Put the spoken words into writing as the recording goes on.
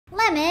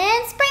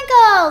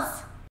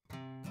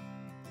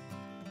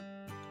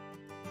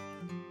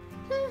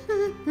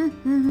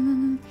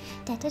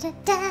Da, da, da,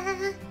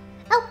 da.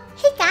 Oh,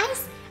 hey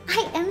guys!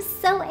 I am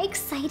so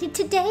excited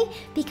today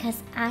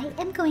because I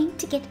am going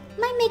to get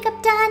my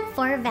makeup done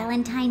for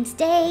Valentine's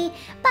Day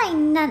by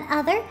none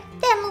other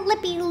than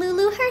Lippy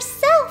Lulu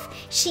herself.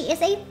 She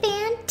is a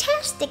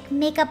fantastic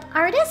makeup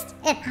artist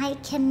and I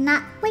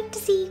cannot wait to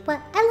see what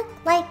I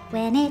look like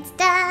when it's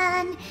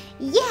done.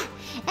 Yeah,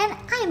 and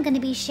I am going to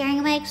be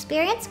sharing my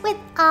experience with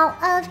all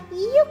of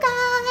you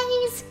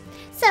guys.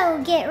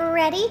 So get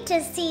ready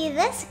to see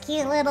this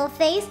cute little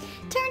face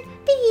turn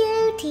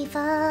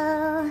beautiful.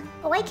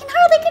 Oh, I can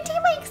hardly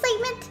contain my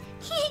excitement.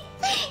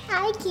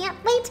 I can't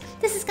wait.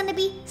 This is gonna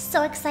be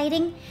so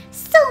exciting,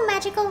 so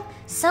magical,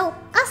 so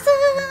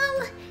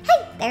awesome.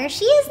 Hey, there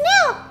she is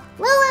now.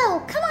 Lulu,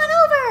 come on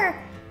over.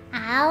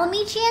 I'll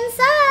meet you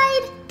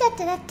inside. Da,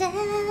 da, da,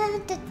 da,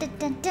 da, da,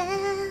 da,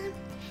 da.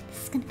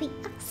 This is gonna be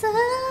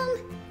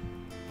awesome.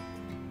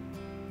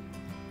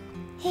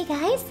 Hey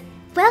guys,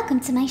 welcome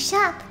to my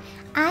shop.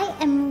 I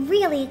am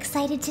really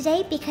excited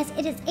today because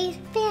it is a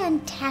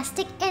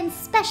fantastic and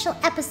special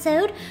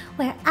episode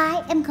where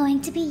I am going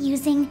to be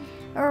using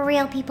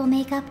real people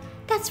makeup.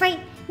 That's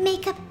right,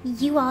 makeup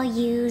you all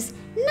use,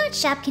 not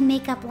Shopkin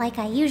makeup like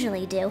I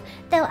usually do,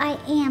 though I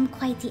am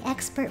quite the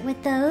expert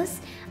with those.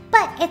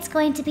 But it's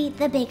going to be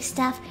the big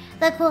stuff,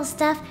 the cool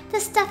stuff, the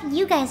stuff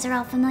you guys are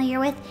all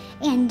familiar with,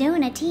 and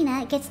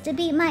Donatina gets to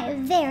be my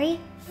very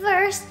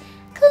first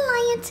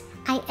client.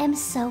 I am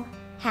so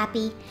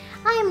happy.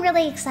 I'm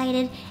really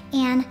excited,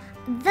 and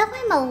though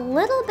I'm a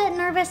little bit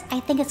nervous, I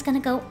think it's gonna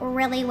go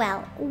really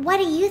well. What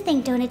do you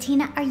think,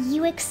 Donatina? Are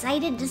you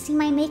excited to see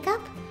my makeup?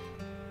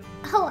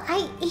 Oh,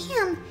 I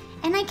am,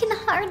 and I can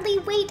hardly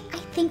wait. I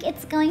think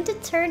it's going to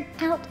turn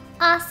out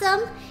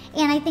awesome,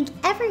 and I think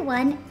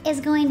everyone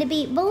is going to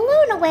be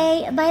blown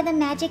away by the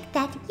magic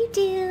that you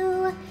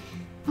do.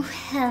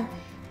 Well,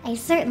 I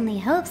certainly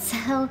hope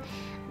so,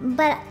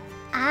 but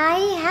I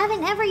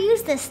haven't ever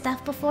used this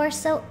stuff before,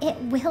 so it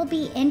will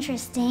be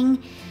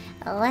interesting.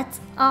 Let's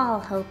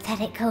all hope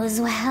that it goes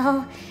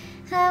well.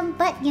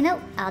 But, you know,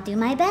 I'll do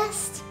my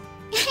best.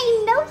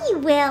 I know you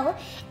will. And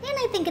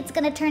I think it's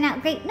going to turn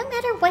out great no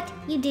matter what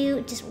you do.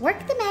 Just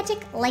work the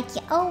magic like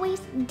you always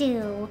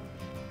do.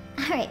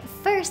 Alright,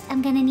 first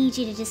I'm going to need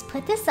you to just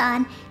put this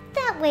on.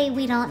 That way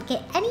we don't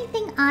get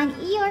anything on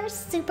your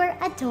super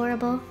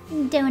adorable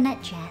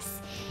donut dress.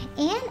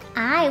 And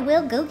I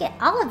will go get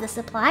all of the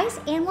supplies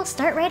and we'll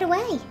start right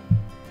away.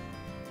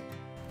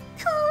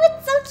 Oh,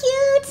 it's so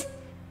cute!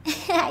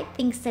 I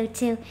think so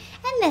too.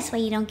 And this way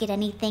you don't get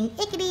anything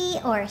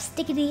ickety or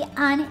stickety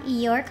on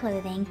your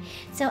clothing.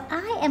 So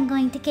I am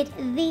going to get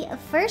the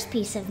first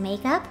piece of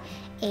makeup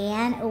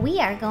and we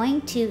are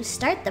going to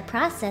start the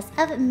process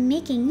of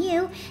making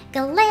you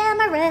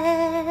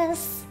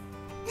glamorous.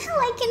 Oh,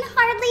 I can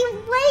hardly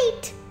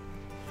wait!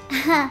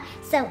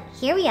 So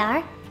here we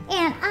are.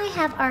 And I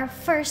have our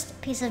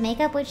first piece of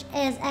makeup, which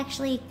is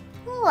actually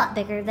a lot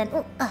bigger than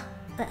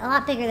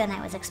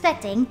I was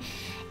expecting.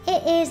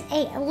 It is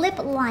a lip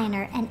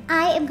liner, and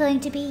I am going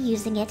to be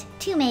using it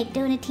to make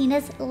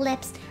Donatina's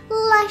lips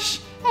lush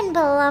and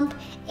plump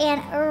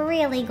and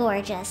really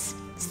gorgeous.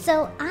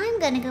 So I'm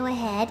gonna go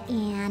ahead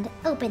and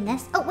open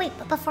this. Oh wait,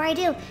 but before I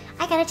do,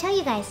 I gotta tell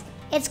you guys,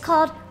 it's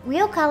called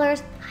Real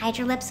Colors Hide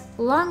Your Lips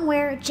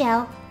Longwear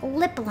Gel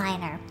Lip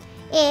Liner.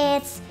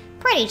 It's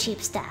pretty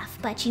cheap stuff,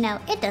 but you know,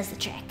 it does the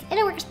trick. And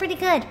it works pretty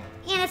good.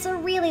 And it's a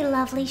really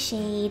lovely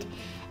shade.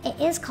 It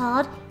is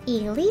called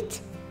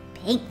Elite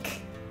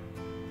Pink.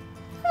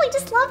 Oh, I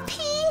just love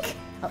pink!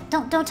 Oh,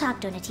 don't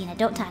talk, Donatina,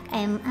 don't talk.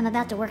 I'm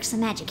about to work some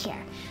magic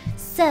here.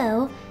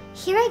 So,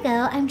 here I go.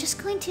 I'm just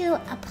going to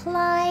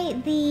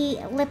apply the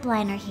lip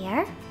liner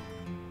here.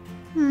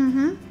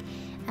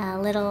 A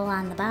little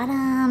on the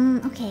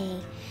bottom. Okay.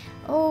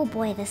 Oh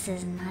boy, this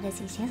is not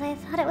as easy as I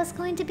thought it was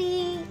going to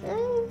be.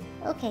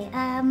 Okay,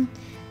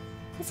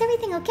 is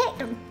everything okay?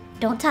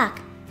 Don't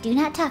talk. Do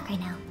not talk right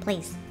now.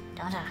 Please,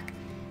 don't talk.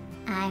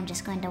 I'm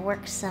just going to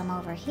work some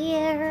over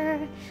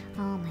here.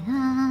 Oh my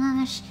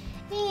gosh.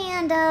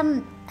 And,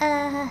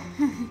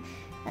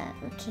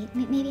 okay,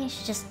 maybe I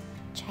should just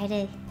try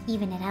to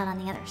even it out on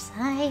the other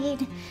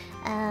side.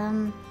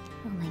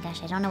 Oh my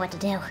gosh, I don't know what to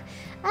do.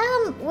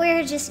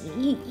 We're just,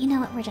 you know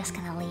what, we're just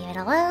gonna leave it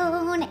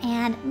alone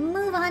and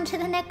move on to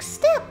the next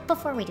step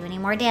before we do any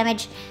more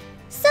damage.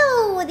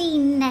 So, the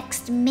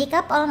next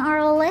makeup on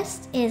our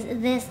list is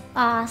this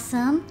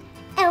awesome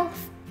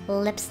e.l.f.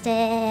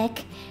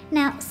 lipstick.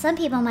 Now, some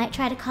people might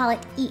try to call it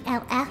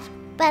ELF,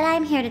 but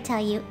I'm here to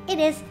tell you it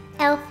is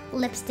e.l.f.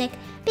 lipstick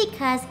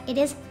because it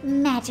is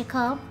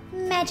magical.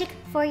 Magic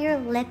for your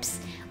lips.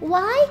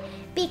 Why?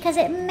 Because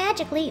it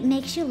magically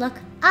makes you look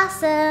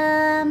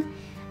awesome.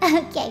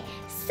 Okay,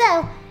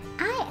 so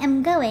I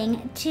am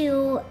going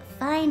to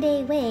find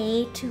a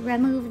way to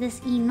remove this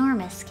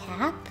enormous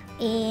cap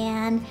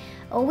and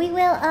we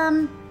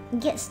will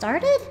get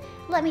started.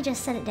 Let me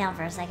just set it down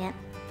for a second.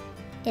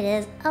 It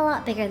is a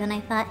lot bigger than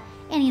I thought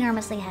and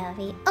enormously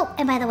heavy. Oh,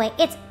 and by the way,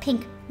 it's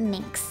Pink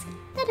Minx.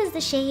 That is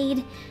the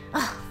shade.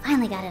 Oh,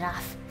 finally got it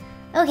off.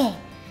 Okay,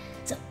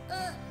 so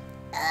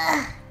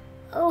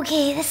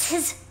Okay, this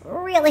is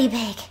really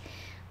big.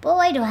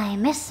 Boy, do I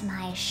miss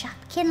my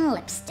Shopkin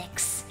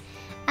lipsticks.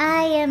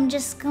 I am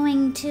just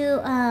going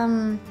to,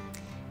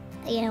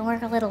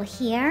 work a little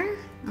here.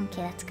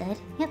 Okay, that's good.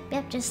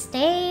 Yep, just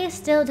stay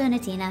still,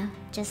 Donatina.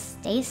 Just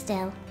stay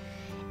still.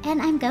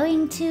 And I'm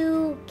going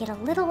to get a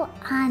little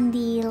on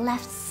the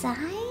left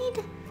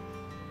side.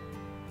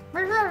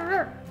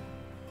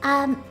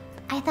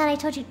 I thought I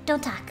told you,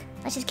 don't talk.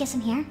 Let's just get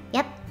some here.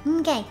 Yep,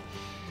 okay.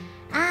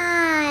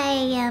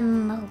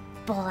 Oh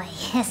boy,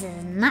 this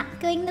is not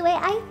going the way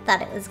I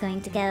thought it was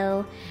going to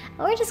go.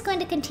 We're just going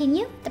to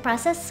continue the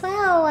process.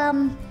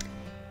 Well,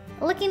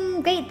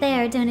 looking great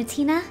there,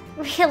 Donatina.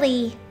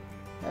 Really.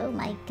 Oh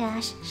my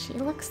gosh, she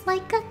looks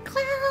like a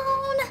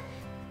clown.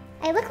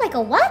 I look like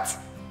a what?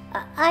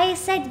 I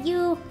said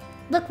you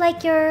look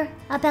like you're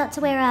about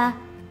to wear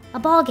a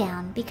ball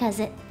gown because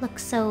it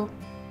looks so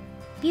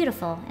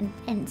beautiful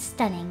and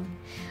stunning.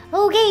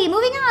 Okay,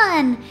 moving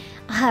on.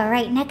 All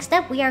right, next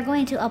up we are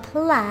going to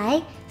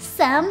apply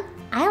some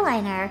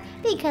eyeliner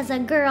because a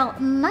girl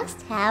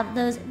must have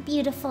those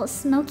beautiful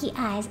smoky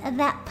eyes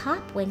that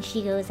pop when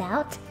she goes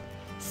out.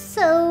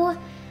 So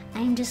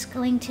I'm just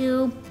going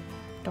to,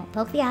 don't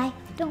poke the eye,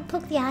 don't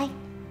poke the eye.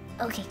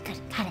 Okay, good,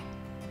 got it.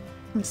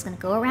 I'm just gonna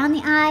go around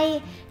the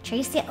eye,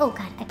 trace the, oh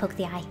god, I poked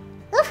the eye.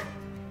 Oof.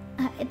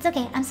 It's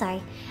okay, I'm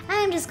sorry.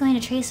 I'm just going to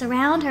trace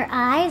around her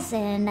eyes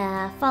and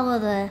follow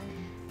the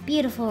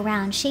beautiful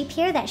round shape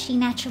here that she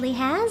naturally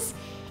has.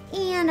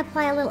 And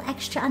apply a little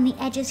extra on the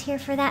edges here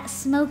for that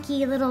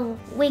smoky little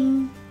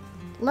wing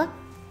look.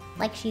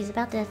 Like she's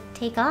about to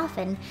take off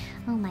and,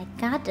 oh my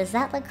god, does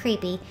that look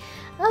creepy.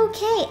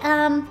 Okay,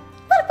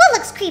 what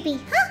looks creepy,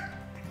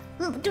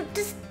 huh?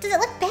 Does it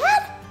look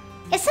bad?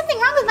 Is something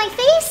wrong with my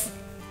face?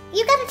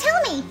 You gotta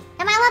tell me.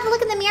 Am I allowed to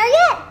look in the mirror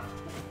yet?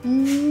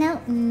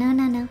 No,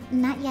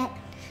 not yet.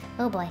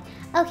 Oh boy.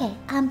 Okay,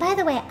 by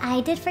the way,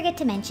 I did forget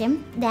to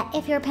mention that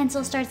if your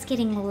pencil starts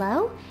getting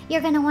low,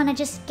 you're gonna wanna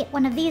just get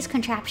one of these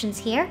contraptions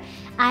here.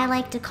 I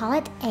like to call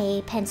it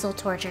a pencil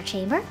torture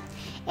chamber.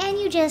 And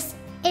you just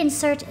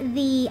insert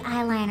the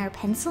eyeliner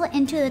pencil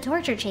into the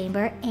torture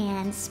chamber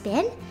and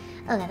spin.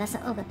 Okay, that's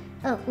not, okay.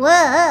 Oh,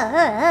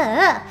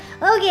 whoa.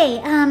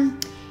 Okay,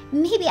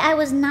 maybe I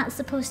was not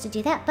supposed to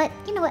do that, but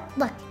you know what?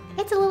 Look,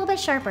 it's a little bit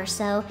sharper,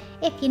 so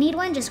if you need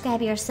one, just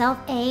grab yourself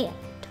a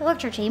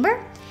torture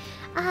chamber.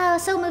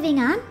 So moving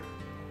on.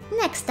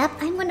 Next up,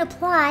 I'm going to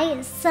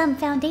apply some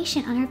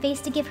foundation on her face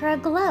to give her a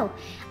glow.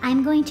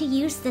 I'm going to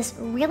use this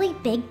really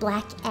big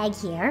black egg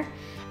here,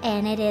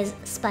 and it is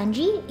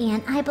spongy,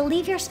 and I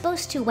believe you're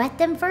supposed to wet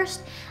them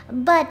first,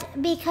 but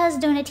because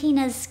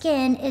Donatina's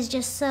skin is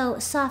just so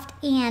soft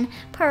and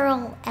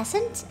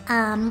pearlescent,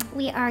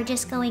 we are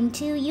just going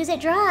to use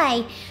it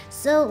dry.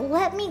 So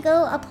let me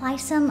go apply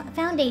some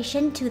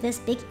foundation to this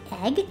big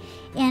egg,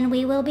 and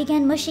we will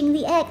begin mushing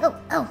the egg.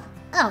 Oh,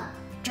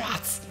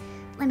 drats.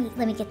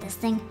 Let me get this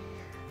thing.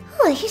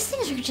 Oh, these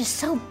things are just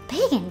so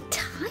big and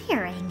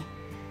tiring.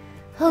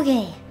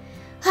 Okay,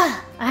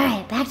 all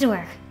right, back to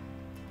work.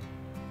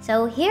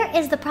 So here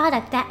is the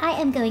product that I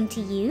am going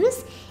to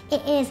use.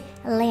 It is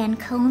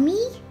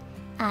Lancome.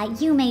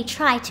 You may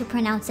try to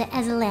pronounce it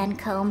as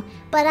Lancome,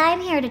 but I'm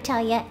here to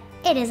tell you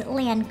it is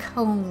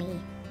Lancome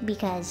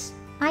because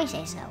I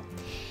say so.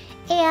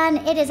 And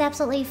it is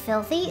absolutely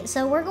filthy,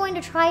 so we're going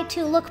to try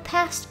to look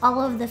past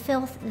all of the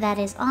filth that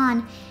is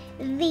on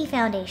the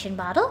foundation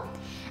bottle.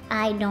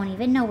 I don't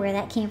even know where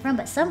that came from,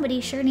 but somebody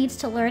sure needs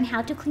to learn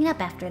how to clean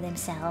up after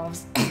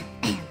themselves.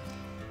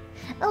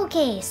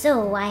 Okay,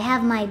 so I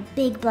have my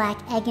big black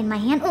egg in my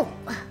hand. Oh,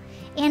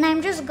 and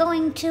I'm just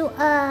going to,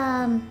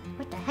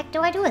 what the heck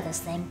do I do with this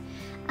thing?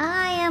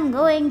 I am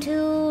going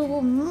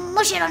to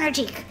mush it on her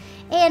cheek.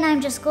 And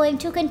I'm just going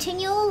to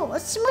continue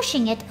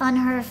smushing it on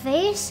her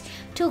face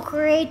to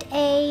create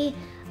a,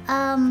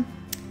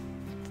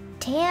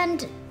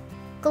 tanned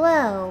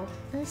glow.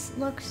 This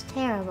looks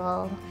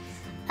terrible.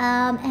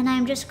 And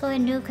I'm just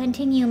going to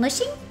continue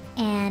mushing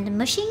and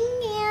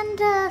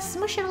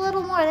smush it a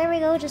little more. There we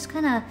go, just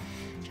kind of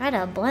try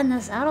to blend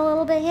this out a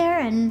little bit here,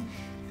 and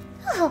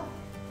oh,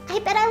 I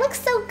bet I look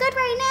so good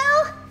right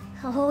now.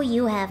 Oh,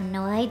 you have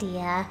no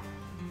idea.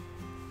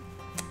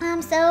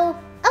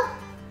 Oh,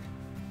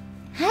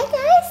 hi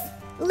guys,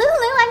 Lulu,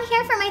 I'm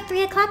here for my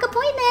 3 o'clock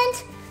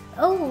appointment.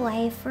 Oh,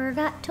 I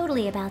forgot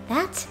totally about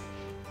that.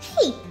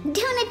 Hey,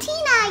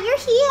 Donatina, you're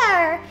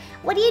here.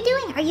 What are you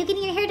doing? Are you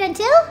getting your hair done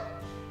too?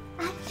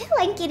 No,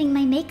 I'm getting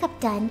my makeup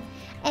done.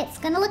 It's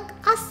gonna look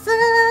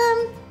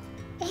awesome.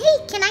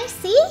 Hey, can I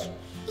see?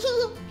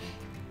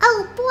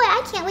 Oh boy,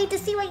 I can't wait to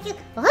see what you...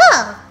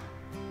 Oh!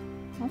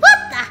 What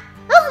the...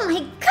 Oh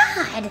my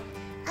god!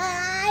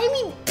 I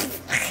mean... This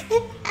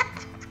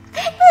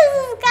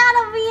has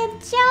gotta be a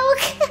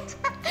joke!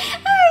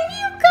 Are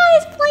you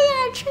guys playing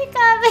a trick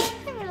on me?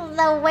 There's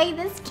no way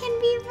this can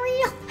be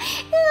real.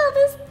 No,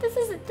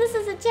 this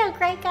is a joke,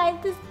 right guys?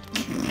 I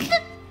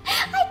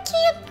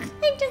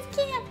just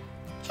can't.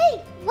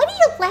 Hey, what are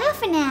you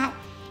laughing at?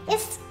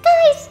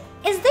 Guys,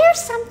 is there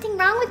something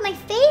wrong with my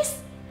face?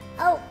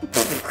 Oh,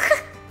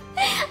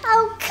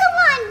 oh, come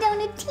on,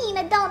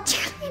 Donatina,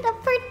 don't trying to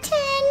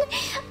pretend.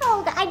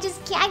 Oh, I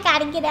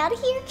gotta get out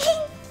of here.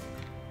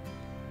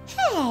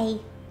 Hey,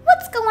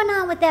 what's going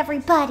on with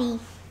everybody?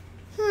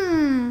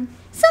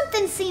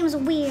 Something seems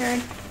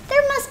weird.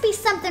 There must be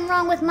something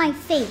wrong with my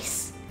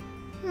face.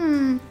 Hey,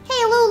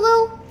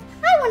 Lulu,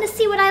 I want to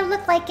see what I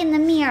look like in the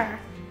mirror.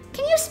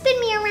 Can you spin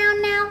me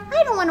around now?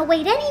 I don't want to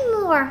wait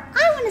anymore.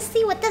 I want to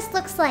see what this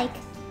looks like.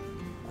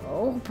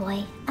 Oh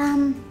boy.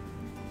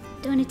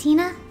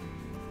 Donatina,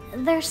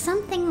 there's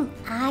something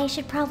I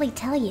should probably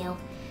tell you.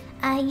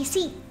 You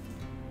see,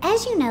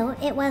 as you know,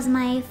 it was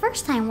my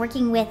first time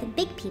working with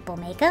big people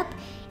makeup,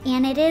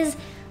 and it is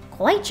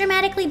quite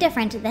dramatically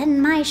different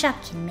than my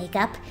Shopkin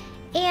makeup.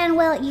 And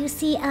well, you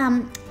see,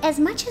 as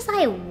much as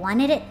I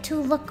wanted it to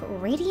look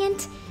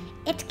radiant,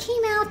 it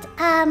came out,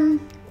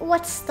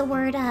 what's the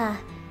word,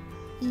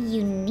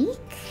 unique?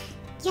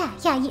 Yeah,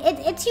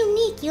 it's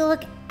unique. You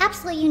look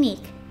absolutely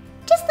unique.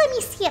 Just let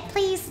me see it,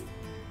 please.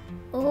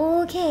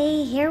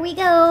 Okay, here we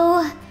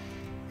go.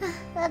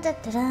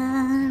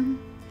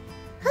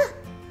 Huh?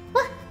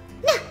 What?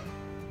 No!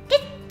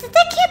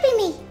 That can't be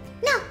me!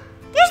 No!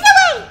 There's no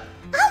way!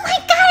 Oh my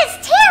god,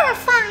 it's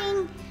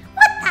terrifying!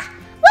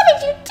 What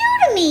did you do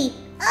to me?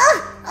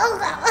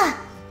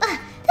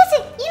 That's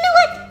it! You know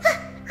what?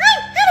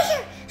 I'm out of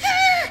here! I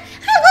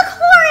look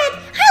horrid!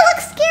 I look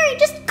scary!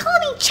 Just call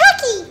me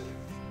Chucky!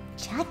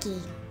 Chucky?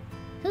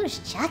 Who's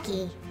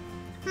Chucky?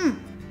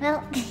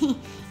 Well,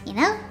 you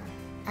know,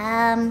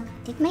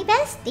 did my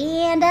best,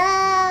 and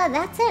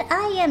that's it.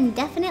 I am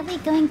definitely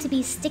going to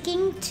be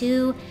sticking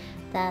to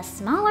the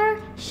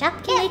smaller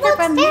Shopkin makeup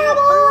from now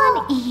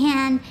on,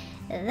 and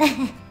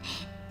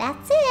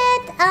that's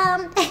it.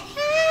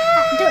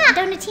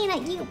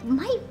 Donatina, you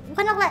might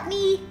want to let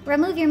me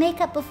remove your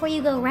makeup before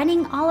you go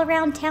running all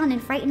around town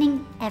and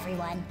frightening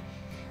everyone.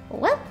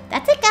 Well,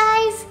 that's it,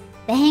 guys.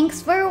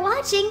 Thanks for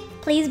watching.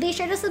 Please be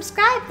sure to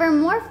subscribe for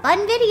more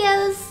fun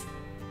videos.